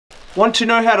Want to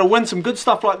know how to win some good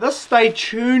stuff like this? Stay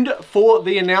tuned for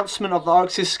the announcement of the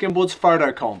OXS Skimboards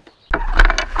photo comp.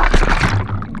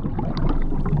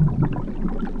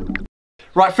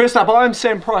 Right, first up, I'm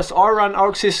Sam Price. I run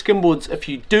OXS Skimboards. If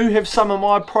you do have some of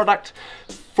my product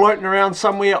floating around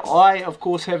somewhere, I of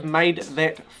course have made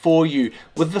that for you.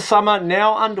 With the summer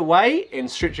now underway and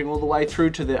stretching all the way through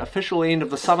to the official end of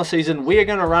the summer season, we are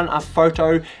going to run a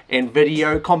photo and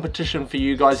video competition for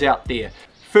you guys out there.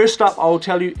 First up, I will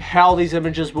tell you how these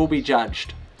images will be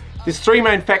judged. There's three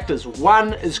main factors.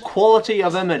 One is quality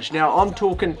of image. Now I'm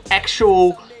talking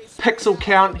actual pixel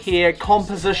count here,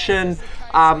 composition,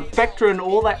 factor in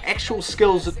all the actual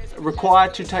skills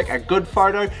required to take a good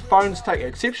photo. Phones take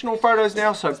exceptional photos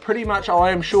now, so pretty much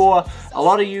I am sure a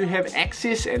lot of you have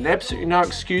access and absolutely no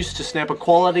excuse to snap a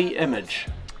quality image.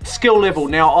 Skill level.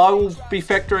 Now I will be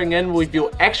factoring in with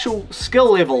your actual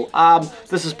skill level.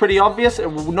 This is pretty obvious.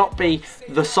 It will not be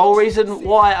the sole reason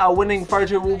why a winning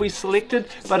photo will be selected,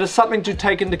 but it's something to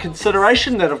take into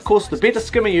consideration that of course the better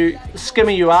skimmer you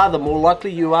are, the more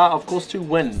likely you are of course to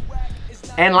win.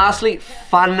 And lastly,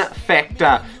 fun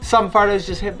factor. Some photos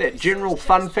just have that general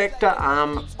fun factor.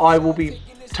 I will be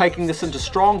taking this into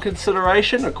strong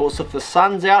consideration. Of course, if the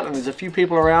sun's out and there's a few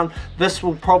people around, this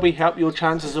will probably help your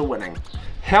chances of winning.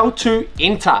 How to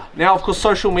enter. Now of course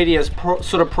social media is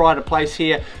sort of pride of place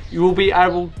here. You will be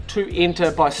able to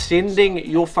enter by sending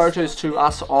your photos to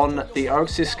us on the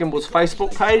OXS Skimboards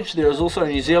Facebook page. There is also a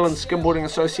New Zealand Skimboarding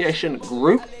Association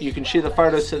group. You can share the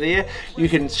photos to there. You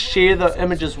can share the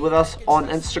images with us on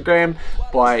Instagram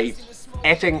by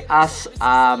 @ing us,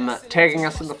 tagging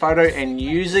us in the photo and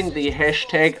using the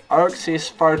hashtag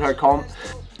OXSPhotoComp.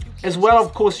 As well,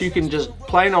 of course, you can just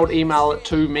plain old email it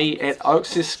to me at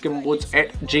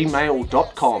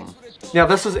oxsskimboards@gmail.com. Now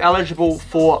this is eligible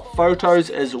for photos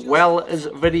as well as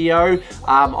video.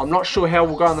 I'm not sure how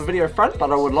we'll go on the video front,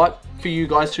 but I would like for you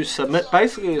guys to submit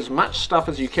basically as much stuff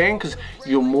as you can, because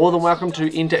you're more than welcome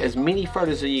to enter as many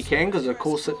photos as you can, because of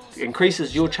course it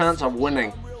increases your chance of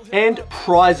winning. And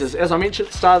prizes. As I mentioned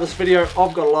at the start of this video,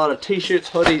 I've got a lot of t-shirts,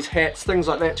 hoodies, hats, things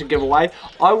like that to give away.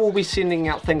 I will be sending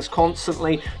out things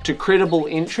constantly to credible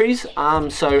entries.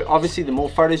 So obviously the more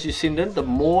photos you send in, the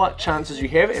more chances you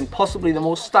have, and possibly the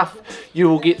more stuff you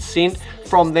will get sent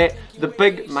from that. The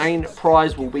big main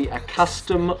prize will be a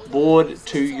custom board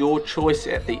to your choice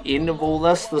at the end of all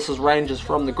this. This ranges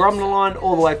from the Gromner line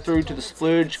all the way through to the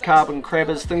Splurge, Carbon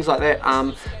Crabbers, things like that.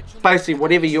 Basically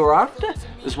whatever you're after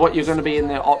is what you're going to be in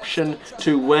their option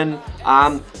to win.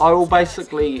 I will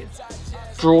basically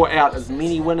draw out as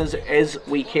many winners as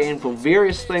we can for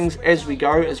various things as we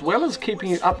go, as well as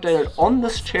keeping you updated on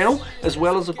this channel, as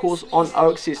well as of course on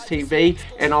OXS TV,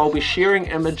 and I'll be sharing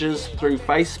images through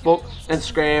Facebook,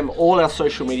 Instagram, all our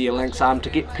social media links to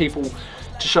get people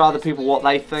to show other people what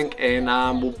they think, and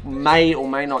we may or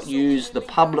may not use the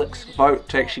public's vote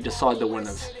to actually decide the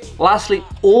winners. Lastly,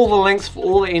 all the links for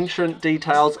all the entrant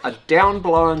details are down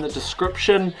below in the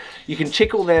description. You can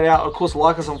check all that out. Of course,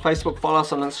 like us on Facebook, follow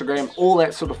us on Instagram, all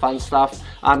that sort of fun stuff.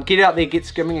 Get out there, get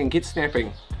skimming and get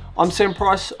snapping. I'm Sam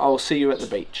Price. I will see you at the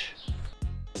beach.